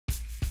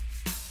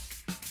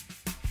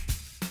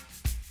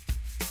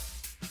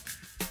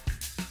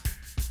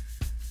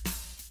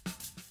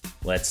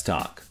Let's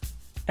talk.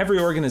 Every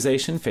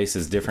organization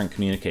faces different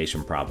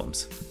communication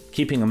problems.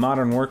 Keeping a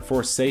modern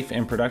workforce safe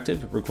and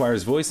productive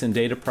requires voice and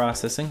data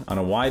processing on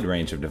a wide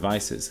range of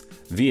devices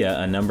via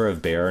a number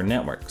of bearer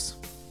networks.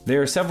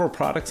 There are several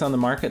products on the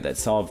market that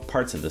solve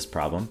parts of this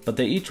problem, but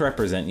they each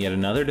represent yet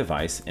another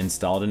device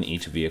installed in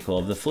each vehicle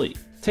of the fleet.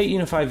 Tait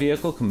Unified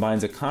Vehicle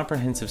combines a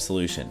comprehensive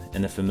solution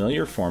in the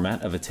familiar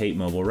format of a Tait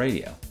mobile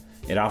radio.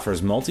 It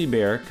offers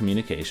multi-bearer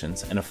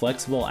communications and a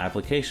flexible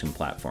application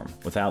platform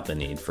without the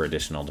need for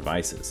additional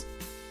devices.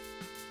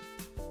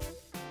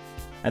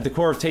 At the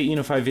core of Tait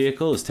Unified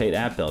Vehicle is Tait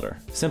AppBuilder,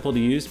 simple to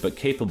use but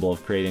capable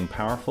of creating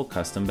powerful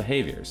custom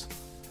behaviors.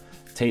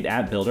 Tait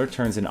AppBuilder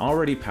turns an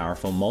already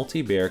powerful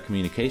multi-bearer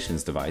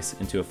communications device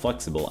into a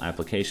flexible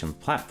application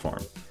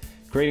platform,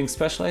 creating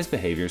specialized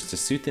behaviors to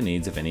suit the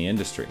needs of any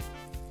industry.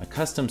 A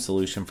custom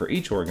solution for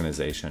each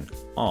organization,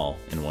 all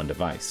in one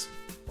device.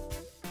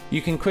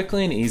 You can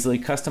quickly and easily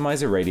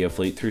customize a radio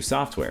fleet through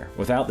software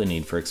without the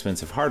need for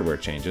expensive hardware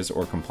changes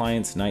or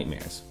compliance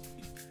nightmares.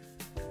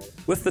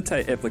 With the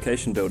Tait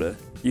Application Builder,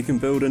 you can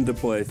build and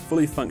deploy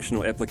fully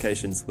functional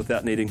applications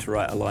without needing to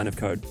write a line of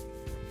code.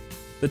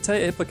 The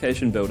Tait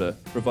Application Builder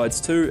provides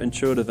two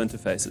intuitive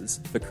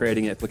interfaces for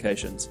creating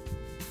applications.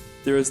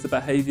 There is the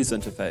Behaviors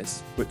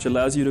interface, which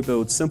allows you to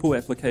build simple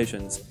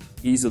applications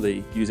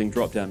easily using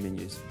drop-down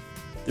menus.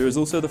 There is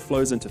also the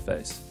Flows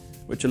interface,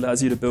 which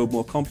allows you to build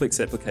more complex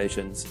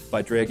applications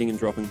by dragging and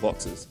dropping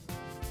boxes.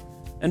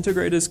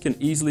 Integrators can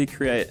easily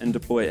create and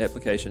deploy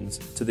applications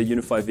to the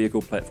Unified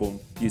Vehicle platform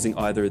using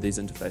either of these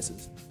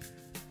interfaces.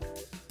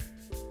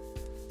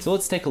 So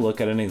let's take a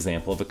look at an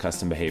example of a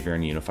custom behavior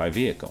in Unified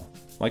Vehicle,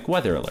 like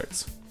weather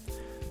alerts.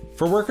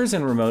 For workers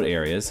in remote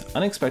areas,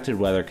 unexpected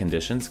weather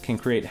conditions can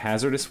create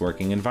hazardous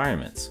working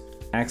environments.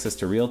 Access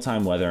to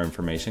real-time weather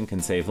information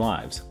can save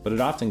lives, but it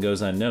often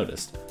goes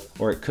unnoticed,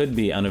 or it could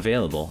be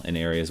unavailable in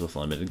areas with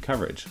limited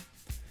coverage.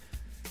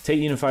 Tait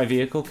Unified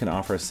Vehicle can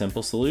offer a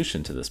simple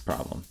solution to this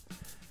problem.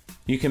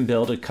 You can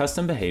build a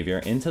custom behavior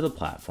into the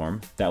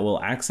platform that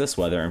will access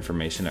weather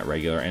information at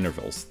regular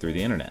intervals through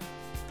the internet,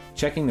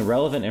 checking the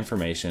relevant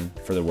information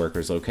for the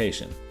worker's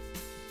location.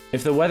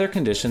 If the weather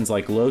conditions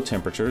like low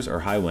temperatures or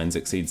high winds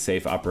exceed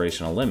safe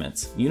operational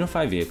limits,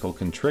 Unified Vehicle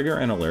can trigger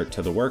an alert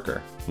to the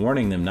worker,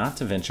 warning them not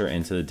to venture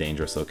into the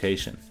dangerous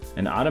location,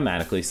 and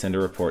automatically send a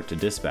report to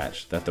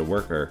dispatch that the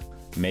worker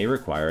may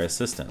require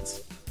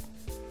assistance.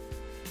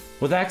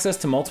 With access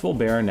to multiple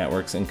bearer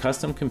networks and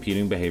custom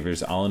computing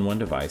behaviors all in one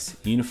device,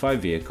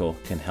 Unified Vehicle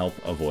can help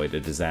avoid a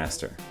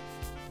disaster.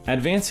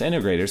 Advanced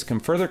integrators can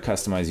further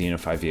customize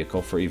Unified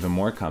Vehicle for even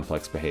more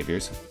complex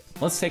behaviors.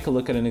 Let's take a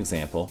look at an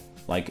example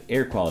like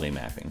air quality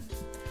mapping.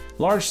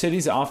 Large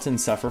cities often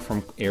suffer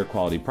from air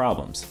quality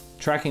problems.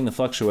 Tracking the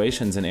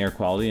fluctuations in air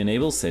quality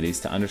enables cities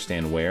to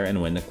understand where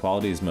and when the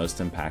quality is most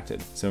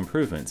impacted, so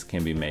improvements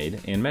can be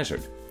made and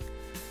measured.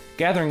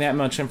 Gathering that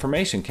much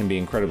information can be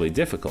incredibly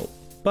difficult,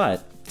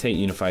 but Tait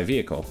Unified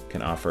Vehicle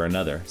can offer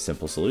another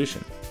simple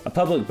solution. A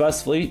public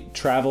bus fleet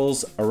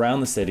travels around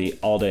the city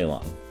all day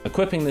long.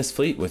 Equipping this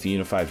fleet with a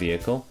Unified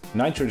Vehicle,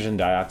 nitrogen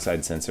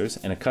dioxide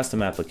sensors, and a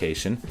custom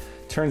application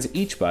turns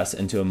each bus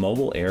into a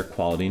mobile air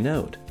quality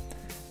node.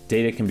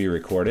 Data can be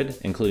recorded,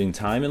 including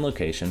time and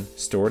location,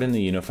 stored in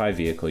the Unified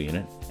Vehicle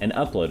unit, and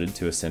uploaded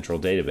to a central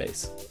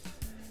database.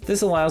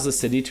 This allows the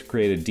city to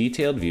create a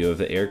detailed view of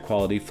the air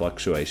quality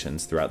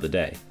fluctuations throughout the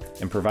day,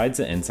 and provides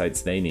the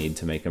insights they need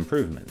to make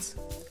improvements.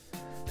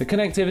 The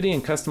connectivity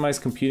and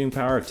customized computing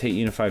power of Tait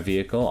Unified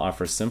Vehicle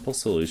offers simple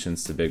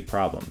solutions to big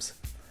problems.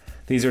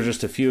 These are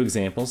just a few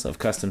examples of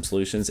custom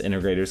solutions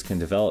integrators can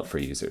develop for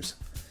users.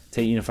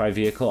 Tait Unified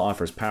Vehicle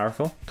offers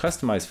powerful,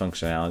 customized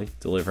functionality,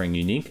 delivering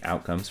unique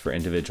outcomes for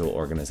individual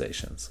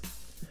organizations.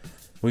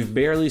 We've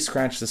barely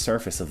scratched the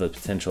surface of the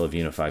potential of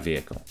Unified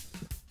Vehicle.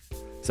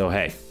 So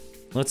hey,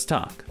 let's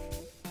talk.